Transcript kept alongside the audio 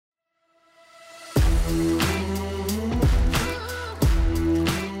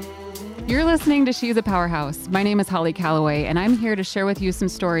listening to She's a Powerhouse. My name is Holly Calloway, and I'm here to share with you some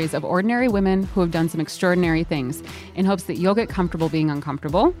stories of ordinary women who have done some extraordinary things in hopes that you'll get comfortable being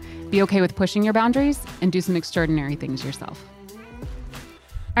uncomfortable, be okay with pushing your boundaries, and do some extraordinary things yourself.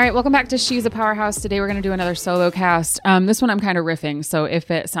 All right, welcome back to She's a Powerhouse. Today we're going to do another solo cast. This one I'm kind of riffing, so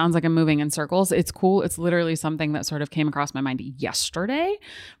if it sounds like I'm moving in circles, it's cool. It's literally something that sort of came across my mind yesterday.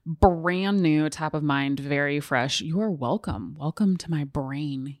 Brand new, top of mind, very fresh. You are welcome. Welcome to my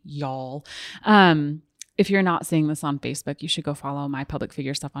brain, y'all. If you're not seeing this on Facebook, you should go follow my public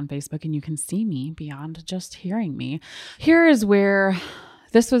figure stuff on Facebook, and you can see me beyond just hearing me. Here is where...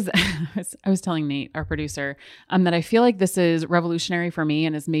 This was, I was telling Nate, our producer, that I feel like this is revolutionary for me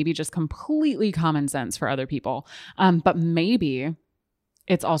and is maybe just completely common sense for other people. But maybe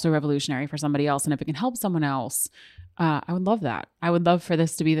it's also revolutionary for somebody else. And if it can help someone else, I would love that. I would love for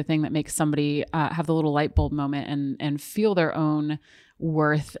this to be the thing that makes somebody have the little light bulb moment and feel their own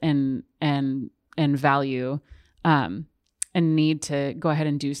worth and value, and need to go ahead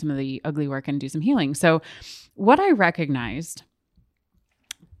and do some of the ugly work and do some healing. So what I recognized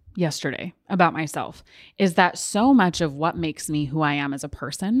yesterday about myself is that so much of what makes me who I am as a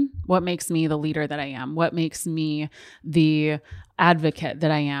person, what makes me the leader that I am, what makes me the advocate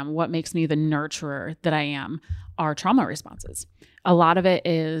that I am, what makes me the nurturer that I am, are trauma responses. A lot of it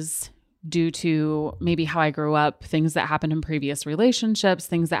is due to maybe how I grew up, things that happened in previous relationships,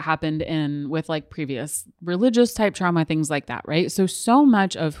 things that happened with like previous religious type trauma, things like that, right? So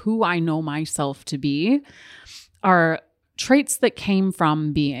much of who I know myself to be are traits that came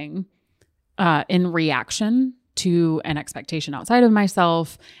from being in reaction to an expectation outside of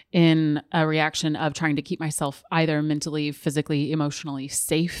myself, in a reaction of trying to keep myself either mentally, physically, emotionally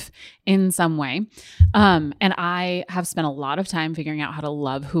safe in some way. And I have spent a lot of time figuring out how to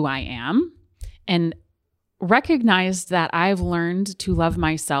love who I am, and recognized that I've learned to love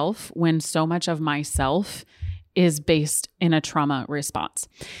myself when so much of myself is based in a trauma response.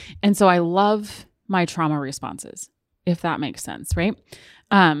 And so I love my trauma responses, if that makes sense, right?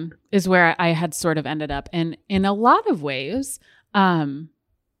 Is where I had sort of ended up. And in a lot of ways,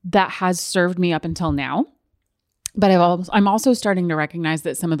 that has served me up until now. But I'm also starting to recognize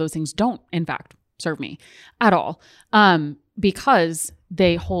that some of those things don't, in fact, serve me at all, because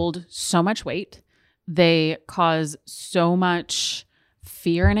they hold so much weight. They cause so much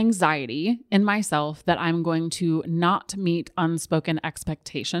fear and anxiety in myself that I'm going to not meet unspoken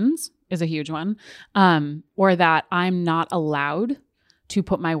expectations is a huge one, or that I'm not allowed to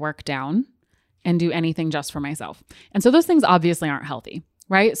put my work down and do anything just for myself. And so those things obviously aren't healthy,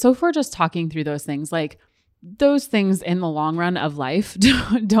 right? So if we're just talking through those things, like those things in the long run of life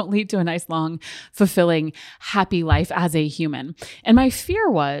don't lead to a nice, long, fulfilling, happy life as a human. And my fear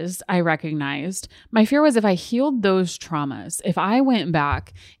was if I healed those traumas, if I went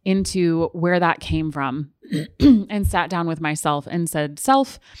back into where that came from and sat down with myself and said,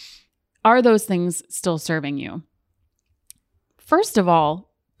 self, are those things still serving you? First of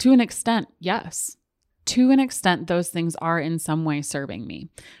all, to an extent, yes. To an extent, those things are in some way serving me,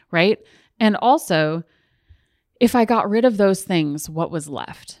 right? And also, if I got rid of those things, what was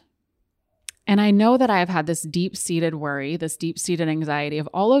left? And I know that I have had this deep-seated worry, this deep-seated anxiety of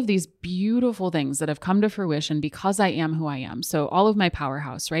all of these beautiful things that have come to fruition because I am who I am. So all of my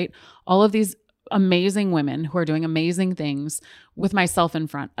powerhouse, right? All of these amazing women who are doing amazing things with myself in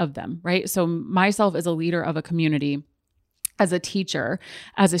front of them, right? So myself as a leader of a community, as a teacher,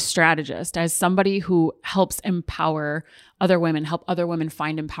 as a strategist, as somebody who helps empower other women, help other women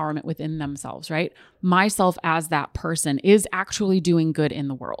find empowerment within themselves, right? Myself as that person is actually doing good in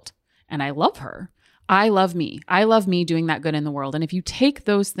the world. And I love her. I love me. I love me doing that good in the world. And if you take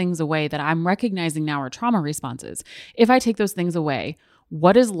those things away that I'm recognizing now are trauma responses, if I take those things away,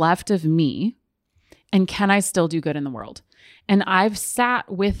 what is left of me? And can I still do good in the world? And I've sat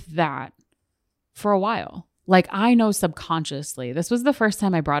with that for a while. Like I know subconsciously, this was the first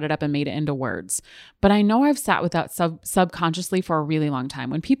time I brought it up and made it into words, but I know I've sat with that subconsciously for a really long time.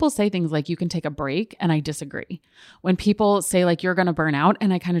 When people say things like you can take a break, and I disagree. When people say like you're going to burn out,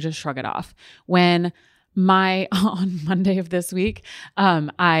 and I kind of just shrug it off. When on Monday of this week,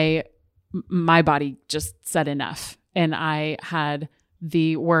 my body just said enough, and I had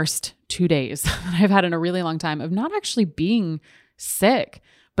the worst 2 days that I've had in a really long time of not actually being sick,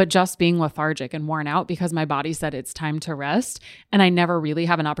 but just being lethargic and worn out because my body said it's time to rest. And I never really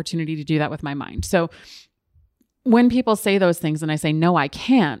have an opportunity to do that with my mind. So when people say those things and I say, no, I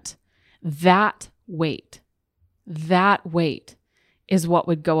can't, that weight is what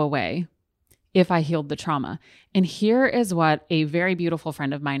would go away if I healed the trauma. And here is what a very beautiful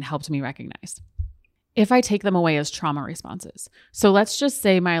friend of mine helped me recognize. if I take them away as trauma responses. So let's just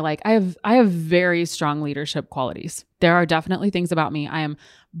say I have very strong leadership qualities. There are definitely things about me. I am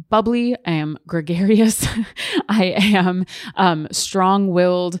bubbly. I am gregarious. I am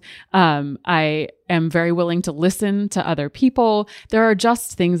strong-willed. I am very willing to listen to other people. There are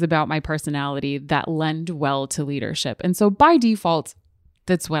just things about my personality that lend well to leadership. And so by default,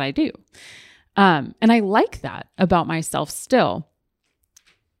 that's what I do. And I like that about myself still.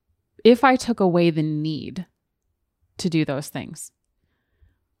 If I took away the need to do those things,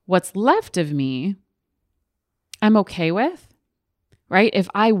 what's left of me, I'm okay with, right? If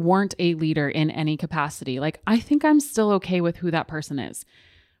I weren't a leader in any capacity, I think I'm still okay with who that person is.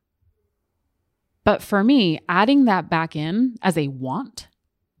 But for me, adding that back in as a want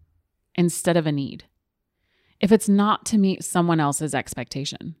instead of a need, if it's not to meet someone else's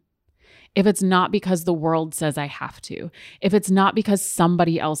expectation, if it's not because the world says I have to, if it's not because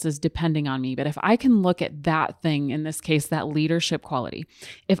somebody else is depending on me, but if I can look at that thing, in this case, that leadership quality,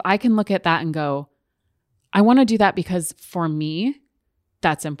 if I can look at that and go, I want to do that because for me,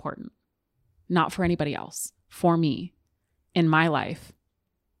 that's important, not for anybody else, for me, in my life,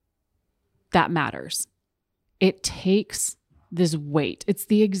 that matters. It takes this weight. It's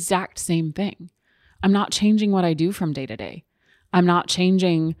the exact same thing. I'm not changing what I do from day to day. I'm not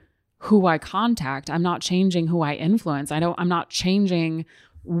changing who I contact. I'm not changing who I influence. I'm not changing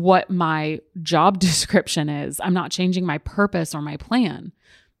what my job description is. I'm not changing my purpose or my plan.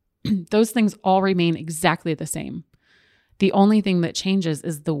 Those things all remain exactly the same. The only thing that changes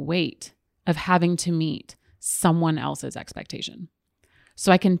is the weight of having to meet someone else's expectation.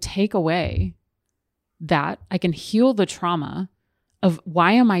 So I can take away that. I can heal the trauma of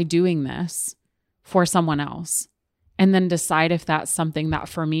why am I doing this for someone else? And then decide if that's something that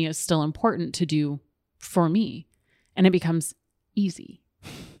for me is still important to do for me. And it becomes easy.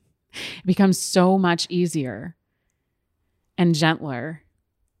 It becomes so much easier and gentler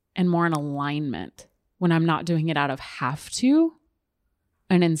and more in alignment when I'm not doing it out of have to,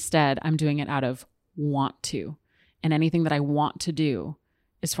 and instead I'm doing it out of want to. And anything that I want to do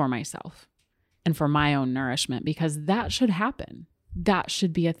is for myself and for my own nourishment, because that should happen. That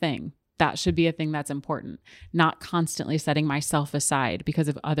should be a thing. That should be a thing that's important, not constantly setting myself aside because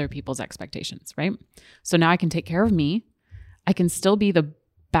of other people's expectations, right? So now I can take care of me. I can still be the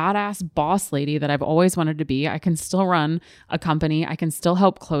badass boss lady that I've always wanted to be. I can still run a company. I can still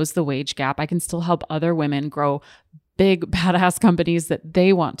help close the wage gap. I can still help other women grow big badass companies that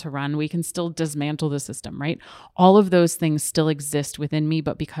they want to run. We can still dismantle the system, right? All of those things still exist within me,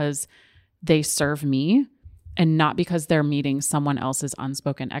 but because they serve me, and not because they're meeting someone else's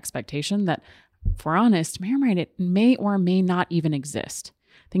unspoken expectation that, if we're honest, it may or may not even exist.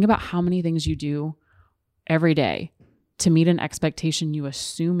 Think about how many things you do every day to meet an expectation you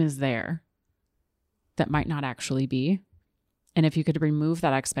assume is there that might not actually be. And if you could remove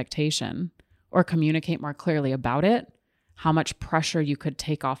that expectation or communicate more clearly about it, how much pressure you could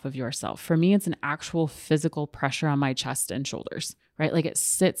take off of yourself. For me, it's an actual physical pressure on my chest and shoulders, right? It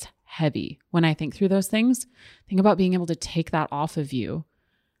sits heavy when I think through those things. Think about being able to take that off of you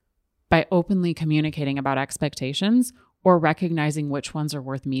by openly communicating about expectations or recognizing which ones are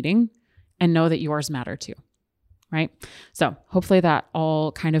worth meeting, and know that yours matter too, right? So hopefully that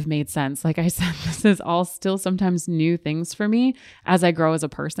all kind of made sense. Like I said, this is all still sometimes new things for me as I grow as a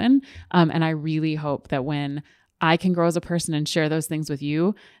person. And I really hope that when I can grow as a person and share those things with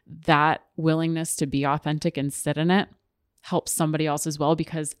you, that willingness to be authentic and sit in it helps somebody else as well,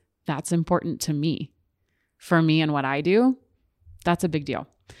 because that's important to me. For me and what I do, that's a big deal.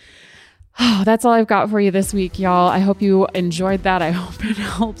 Oh, that's all I've got for you this week, y'all. I hope you enjoyed that. I hope it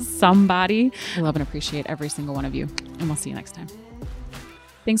helps somebody. I love and appreciate every single one of you, and we'll see you next time.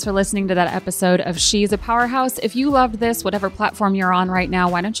 Thanks for listening to that episode of She's a Powerhouse. If you loved this, whatever platform you're on right now,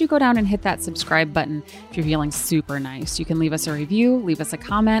 why don't you go down and hit that subscribe button if you're feeling super nice. You can leave us a review, leave us a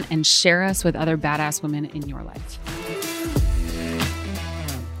comment, and share us with other badass women in your life.